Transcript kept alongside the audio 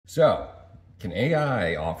So, can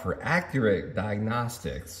AI offer accurate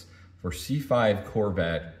diagnostics for C5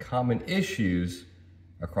 Corvette common issues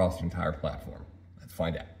across the entire platform? Let's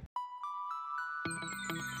find out.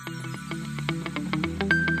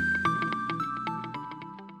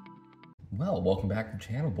 Well, welcome back to the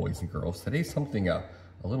channel, boys and girls. Today's something a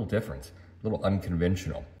little different, a little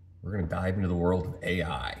unconventional. We're gonna dive into the world of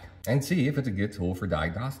AI and see if it's a good tool for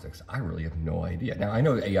diagnostics. I really have no idea. Now, I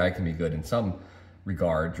know that AI can be good in some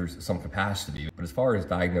regards or some capacity, but as far as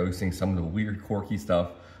diagnosing some of the weird, quirky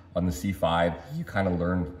stuff on the C5, you kind of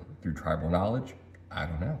learn through tribal knowledge. I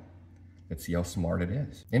don't know. Let's see how smart it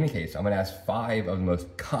is. In any case, I'm gonna ask 5 of the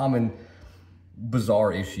most common,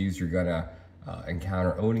 bizarre issues you're gonna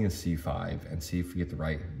encounter owning a C5 and see if we get the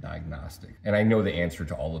right diagnostic. And I know the answer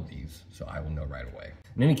to all of these, so I will know right away.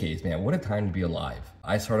 In any case, man, what a time to be alive.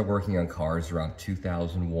 I started working on cars around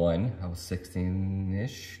 2001. I was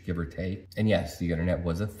 16-ish, give or take. And yes, the internet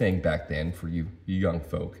was a thing back then for you young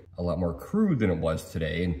folk. A lot more crude than it was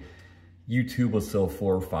today, and YouTube was still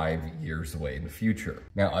 4 or 5 years away in the future.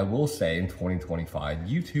 Now, I will say in 2025,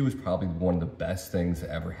 YouTube is probably one of the best things that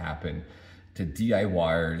ever happened to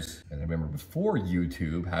DIYers. And I remember before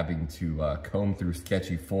YouTube having to comb through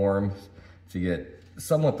sketchy forums to get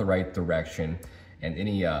somewhat the right direction, and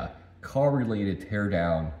any car-related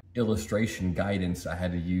teardown illustration guidance, I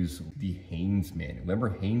had to use the Haynes manual. Remember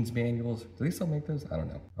Haynes manuals? Do they still make those? I don't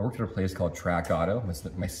know. I worked at a place called Track Auto.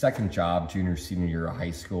 My second job, junior, senior year of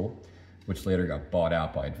high school, which later got bought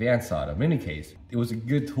out by Advance Auto. In any case, it was a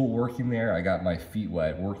good tool working there. I got my feet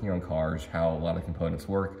wet working on cars, how a lot of components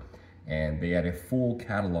work. And they had a full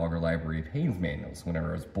catalog or library of Haynes manuals. Whenever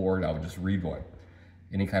I was bored, I would just read one.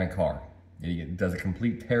 Any kind of car. It does a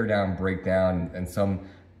complete teardown, breakdown, and some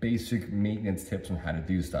basic maintenance tips on how to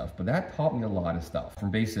do stuff. But that taught me a lot of stuff. From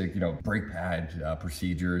basic, brake pad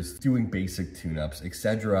procedures, doing basic tune-ups,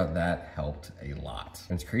 etc. That helped a lot.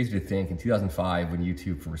 And it's crazy to think, in 2005, when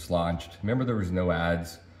YouTube first launched, remember there was no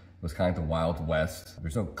ads? It was kind of the Wild West.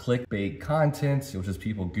 There's no clickbait content. It was just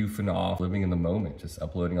people goofing off, living in the moment, just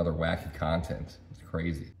uploading other wacky content. It's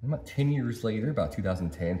crazy. And about 10 years later, about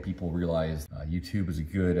 2010, people realized YouTube is a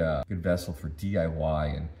good vessel for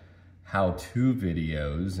DIY and how-to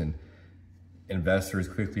videos, and investors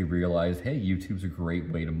quickly realized, hey, YouTube's a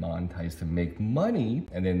great way to monetize, to make money.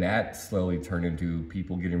 And then that slowly turned into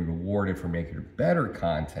people getting rewarded for making better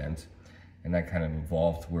content. And that kind of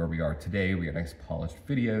evolved to where we are today. We got nice polished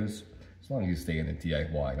videos, as long as you stay in the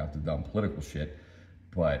DIY, not the dumb political shit.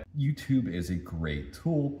 But YouTube is a great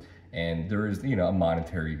tool, and there is, a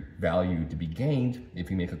monetary value to be gained if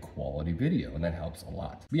you make a quality video, and that helps a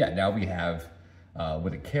lot. But yeah, now we have,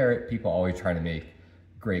 with a carrot, people always trying to make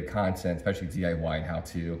great content, especially DIY and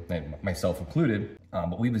how-to, and myself included.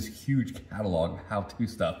 But we have this huge catalog of how-to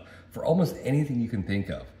stuff for almost anything you can think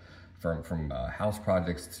of. From house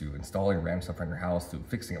projects to installing random stuff around your house to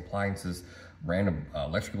fixing appliances, random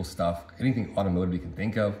electrical stuff, anything automotive you can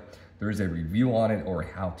think of, there is a review on it or a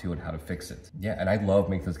how-to on how to fix it. Yeah, and I love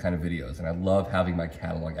making those kind of videos, and I love having my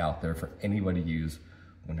catalog out there for anybody to use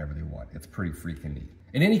whenever they want. It's pretty freaking neat.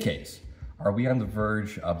 In any case, are we on the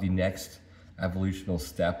verge of the next evolutional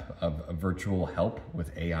step of virtual help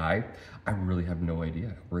with AI? I really have no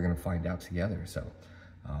idea. We're gonna find out together. So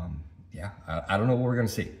yeah, I don't know what we're gonna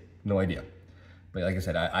see. No idea. But like I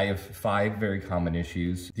said, I have 5 very common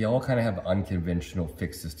issues. They all kind of have unconventional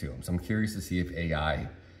fixes to them. So I'm curious to see if AI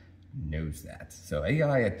knows that. So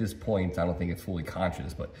AI at this point, I don't think it's fully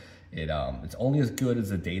conscious, but it's only as good as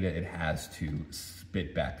the data it has to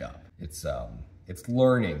spit back up. It's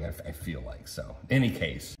learning, I feel like. So in any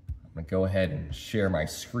case, I'm gonna go ahead and share my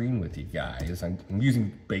screen with you guys. I'm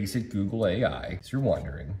using basic Google AI. So you're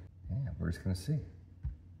wondering, yeah, we're just gonna see.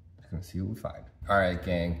 Just gonna see what we find. All right,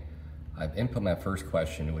 gang. I've input my first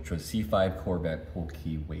question, which was C5 Corvette pull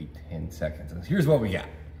key wait 10 seconds. And here's what we got.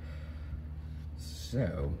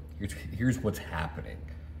 So here's what's happening.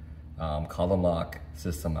 Column lock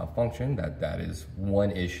system malfunction. That is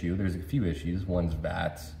one issue. There's a few issues. One's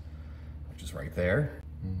VAT, which is right there.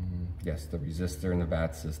 Yes, the resistor in the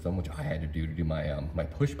VAT system, which I had to do my my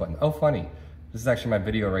push button. Oh, funny. This is actually my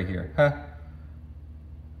video right here. Huh?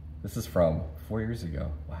 This is from 4 years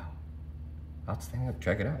ago. Wow. Outstanding.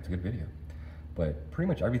 Check it out. It's a good video. But pretty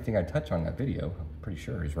much everything I touch on that video, I'm pretty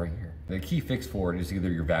sure, is right here. The key fix for it is either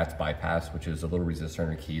your VAT's bypass, which is a little resistor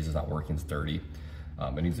in your keys is not working, it's dirty.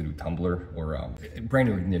 It needs a new tumbler or brand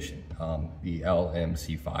new ignition. The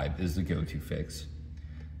LM-C5 is the go-to fix.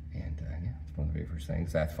 And yeah, it's one of the very first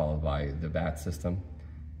things. That's followed by the VAT system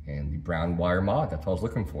and the brown wire mod. That's what I was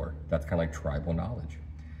looking for. That's kind of like tribal knowledge.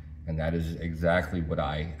 And that is exactly what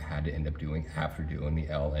I had to end up doing after doing the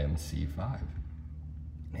LM-C5.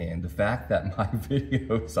 And the fact that my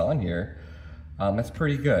video is on here, that's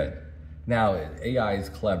pretty good. Now, AI is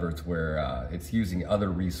clever. It's where it's using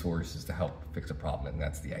other resources to help fix a problem, and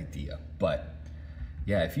that's the idea. But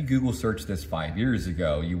yeah, if you Google search this 5 years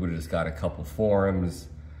ago, you would have just got a couple forums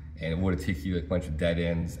and it would have taken you a bunch of dead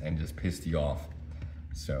ends and just pissed you off.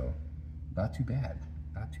 So, not too bad,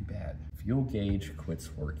 not too bad. Fuel gauge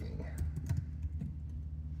quits working.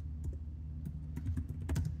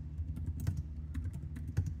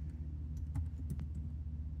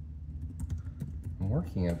 I'm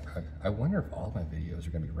working at, I wonder if all my videos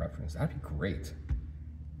are gonna be referenced. That'd be great.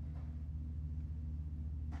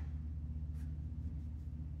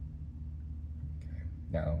 Okay.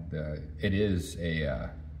 Now, it is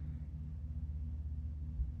a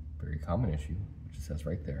very common issue, which it says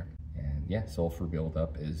right there. And yeah, sulfur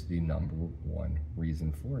buildup is the #1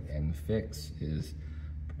 reason for it. And the fix is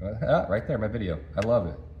right there in my video. I love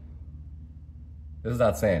it. This is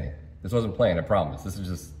outstanding. This wasn't planned, I promise. This is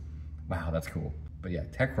just, wow, that's cool. But yeah,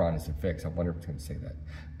 Techron is the fix. I wonder if it's gonna say that.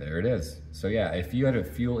 There it is. So yeah, if you had a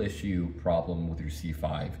fuel issue problem with your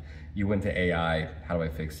C5, you went to AI, how do I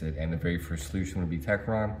fix it? And the very first solution would be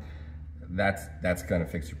Techron. That's gonna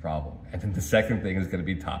fix your problem. And then the second thing is gonna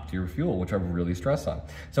be top tier fuel, which I really stress on.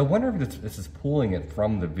 So I wonder if this is pulling it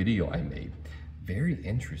from the video I made. Very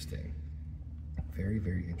interesting. Very,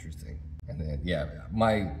 very interesting. And then yeah,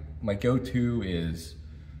 my go-to is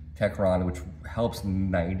Techron, which helps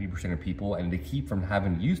 90% of people, and to keep from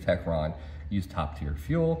having to use Techron, use top tier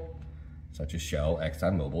fuel, such as Shell,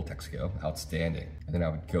 ExxonMobil, Texaco, outstanding. And then I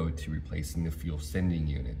would go to replacing the fuel sending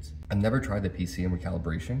units. I've never tried the PCM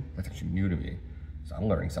recalibration. That's actually new to me, so I'm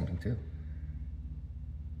learning something too.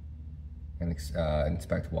 And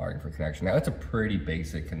inspect wiring for connection. Now, it's a pretty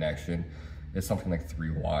basic connection. It's something like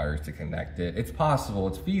 3 wires to connect it. It's possible,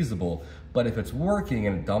 it's feasible, but if it's working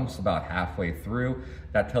and it dumps about halfway through,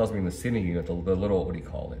 that tells me in the sending unit, the little, what do you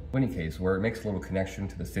call it? In any case, where it makes a little connection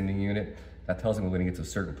to the sending unit, that tells me when it gets to a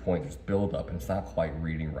certain point, there's buildup and it's not quite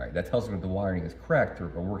reading right. That tells me if the wiring is correct or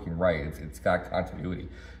working right. It's got continuity,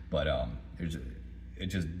 but it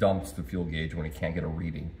just dumps the fuel gauge when it can't get a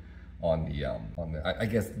reading on the I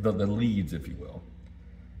guess the leads, if you will.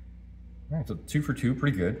 All right, so 2 for 2,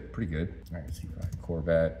 pretty good, pretty good. All right, C5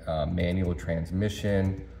 Corvette, manual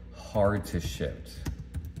transmission, hard to shift.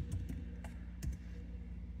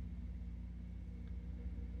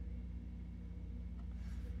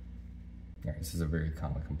 All right, this is a very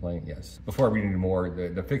common complaint, yes. Before I read any more,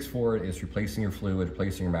 the fix for it is replacing your fluid,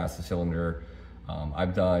 replacing your master cylinder.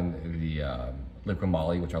 I've done the liquid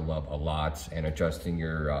moly, which I love a lot, and adjusting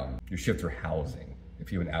your shifter housing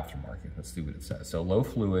if you have an aftermarket. Let's see what it says. So low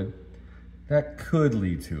fluid, that could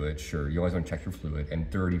lead to it, sure. You always want to check your fluid, and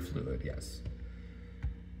dirty fluid, yes.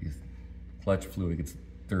 Clutch fluid gets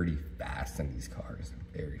dirty fast in these cars,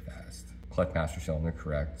 very fast. Clutch master cylinder,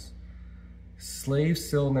 correct. Slave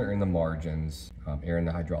cylinder in the margins, air in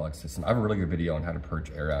the hydraulic system. I have a really good video on how to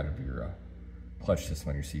purge air out of your clutch system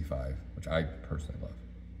on your C5, which I personally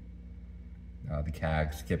love. The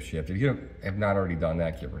CAG, skip shift. If you have not already done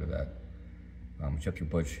that, get rid of that. Shift your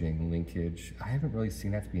bushing, linkage. I haven't really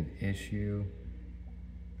seen that to be an issue.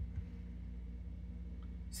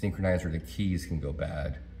 Synchronizer, the keys can go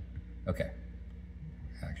bad. Okay.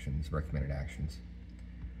 Actions, recommended actions.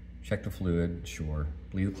 Check the fluid, sure.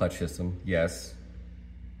 Bleed the clutch system, yes.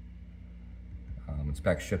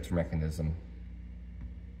 Inspect shifter mechanism.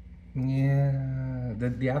 Yeah,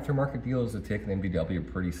 the aftermarket deals that take an MDW are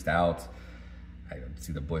pretty stout. I don't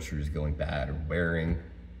see the bushers going bad or wearing.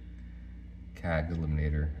 CAG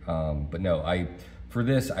eliminator. But no, for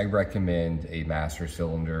this, I recommend a master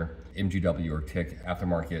cylinder, MGW or TIC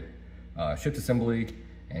aftermarket shift assembly,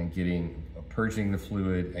 and purging the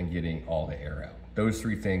fluid and getting all the air out. Those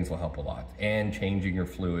 3 things will help a lot. And changing your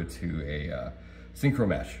fluid to a Synchro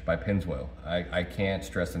Mesh by Pennzoil. I can't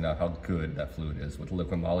stress enough how good that fluid is with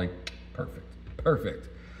liquid moly. Perfect, perfect.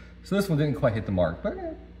 So this one didn't quite hit the mark, but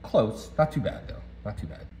close. Not too bad though, not too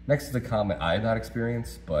bad. Next is a comment I have not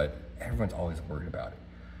experienced, but everyone's always worried about it.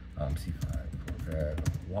 C5 Corvette,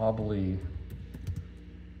 wobbly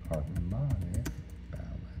harmonic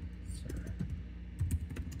balancer.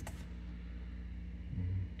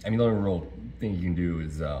 I mean, the only real thing you can do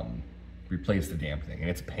is replace the damn thing, and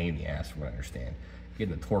it's a pain in the ass from what I understand.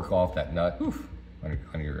 Getting the torque off that nut, oof,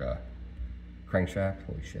 on your crankshaft,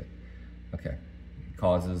 holy shit. Okay,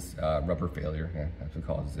 causes rubber failure, yeah, that's what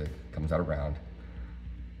causes it. Comes out around.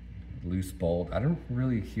 Loose bolt, I don't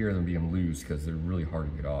really hear them being loose because they're really hard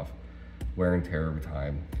to get off. Wear and tear over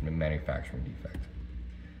time, and a manufacturing defect.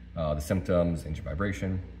 The symptoms, engine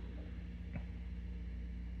vibration.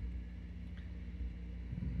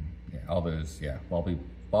 Yeah, all those, yeah, wobbly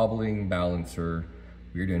wobbling balancer,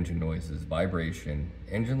 weird engine noises, vibration,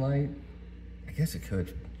 engine light. I guess it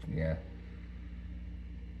could, yeah.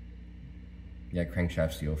 Yeah,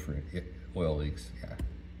 crankshaft seal for oil leaks, yeah.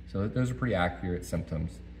 So those are pretty accurate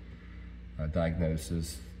symptoms,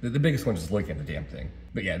 diagnosis. The biggest one is just looking at the damn thing.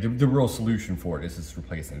 But yeah, the real solution for it is just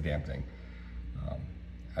replacing the damn thing.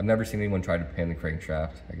 I've never seen anyone try to pin the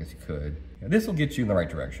crankshaft. I guess you could. Yeah, this will get you in the right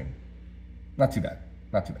direction. Not too bad,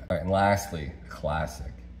 not too bad. All right, and lastly, a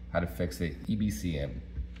classic, how to fix the EBCM.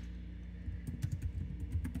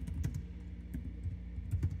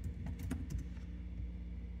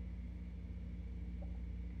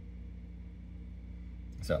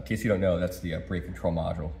 So in case you don't know, that's the brake control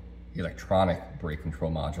module, the electronic brake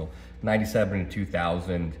control module. 97 and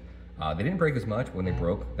 2000, they didn't break as much. When they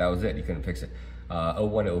broke, that was it, you couldn't fix it.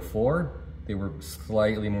 01, 04, they were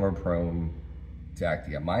slightly more prone to act.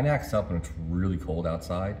 Yeah, mine acts up when it's really cold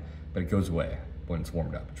outside, but it goes away when it's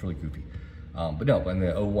warmed up. It's really goofy. But no, in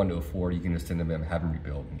the 01 to 04, you can just send them in, have them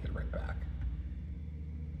rebuilt, and get it right back.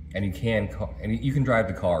 And you can drive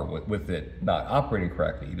the car with it not operating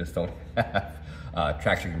correctly. You just don't have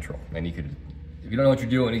traction control. And you could, if you don't know what you're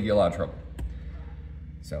doing, you get a lot of trouble.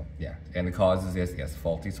 So yeah, and the causes, yes,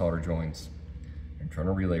 faulty solder joints,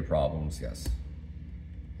 internal relay problems, yes.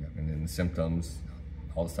 Yeah, and then the symptoms,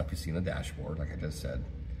 all the stuff you see in the dashboard, like I just said.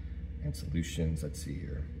 And solutions, let's see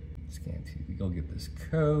here. Scan TV, go get this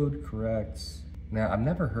code correct. Now, I've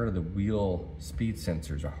never heard of the wheel speed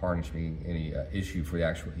sensors or harness being any issue for the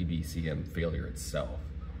actual EBCM failure itself.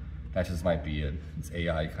 That just might be it. It's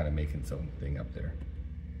AI kind of making its own thing up there.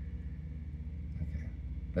 Okay,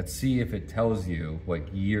 let's see if it tells you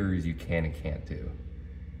what years you can and can't do.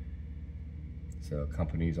 So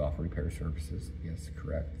companies offer repair services, yes,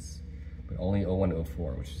 correct. But only 01 to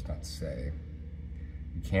 04, which does not say.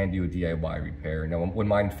 You can do a DIY repair. Now, when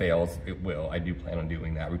mine fails, it will. I do plan on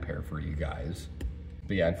doing that repair for you guys.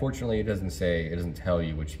 But yeah, unfortunately, it doesn't tell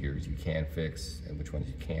you which years you can fix and which ones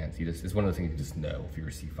you can't. It's one of those things you just know if you're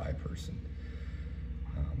a C5 person.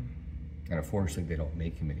 And unfortunately, they don't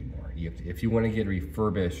make them anymore. If you want to get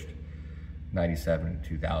refurbished 97 and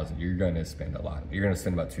 2000, you're going to spend a lot. You're going to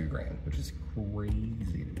spend about $2,000, which is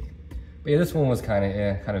crazy to me. But yeah, this one was kind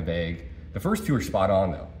of vague. The first two are spot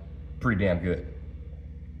on though, pretty damn good.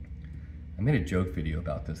 I made a joke video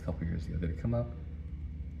about this a couple years ago. Did it come up?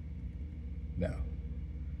 No.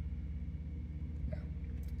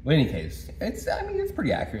 Well, in any case, it's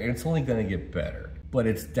pretty accurate, and it's only gonna get better, but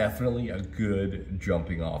it's definitely a good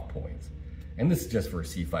jumping off point. And this is just for a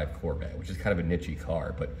C5 Corvette, which is kind of a niche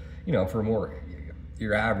car, but you know, for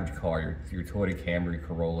your average car, your Toyota Camry,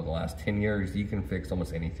 Corolla in the last 10 years, you can fix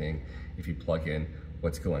almost anything if you plug in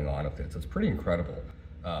what's going on with it. So it's pretty incredible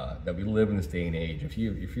that we live in this day and age. If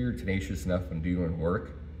you're tenacious enough and doing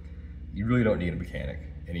work, you really don't need a mechanic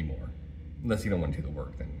anymore, unless you don't want to do the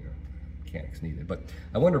work, then mechanics needed. But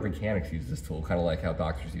I wonder if mechanics use this tool, kind of like how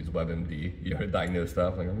doctors use WebMD, to diagnose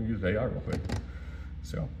stuff. Like, I'm gonna use AI real quick.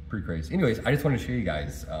 So, pretty crazy. Anyways, I just wanted to show you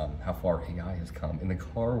guys how far AI has come in the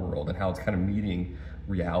car world and how it's kind of meeting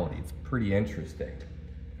reality. It's pretty interesting.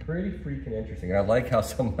 Pretty freaking interesting. And I like how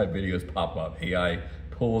some of my videos pop up. AI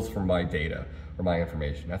pulls from my data or my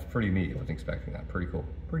information. That's pretty neat. I wasn't expecting that. Pretty cool.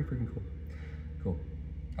 Pretty freaking cool. Cool.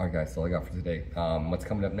 All right, guys, that's all I got for today. What's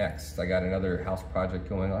coming up next? I got another house project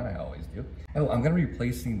going on. I always do. Oh, I'm gonna be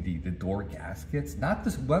replacing the door gaskets, not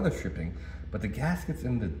this weather stripping, but the gaskets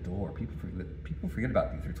in the door. People forget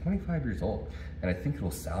about these. They're 25 years old, and I think it'll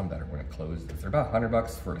sound better when it closes. They're about 100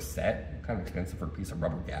 bucks for a set. Kind of expensive for a piece of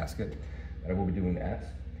rubber gasket, but I will be doing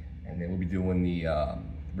that. And then we'll be doing the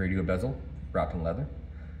radio bezel wrapped in leather,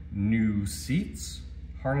 new seats,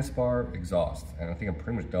 harness bar, exhaust, and I think I'm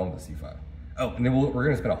pretty much done with the C5. Oh, and then we're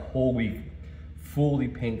gonna spend a whole week fully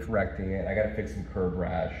paint correcting it. I gotta fix some curb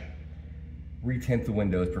rash, retint the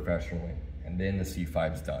windows professionally, and then the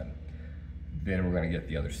C5's done. Then we're gonna get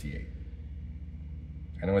the other C8.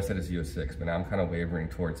 I know I said it's Z06, but now I'm kind of wavering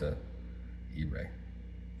towards a E-Ray.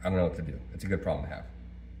 I don't know what to do. It's a good problem to have.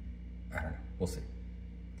 I don't know, we'll see.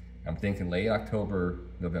 I'm thinking late October,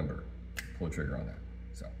 November, pull the trigger on that.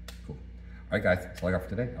 So, cool. All right, guys, that's all I got for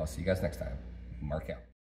today. I'll see you guys next time. Mark out.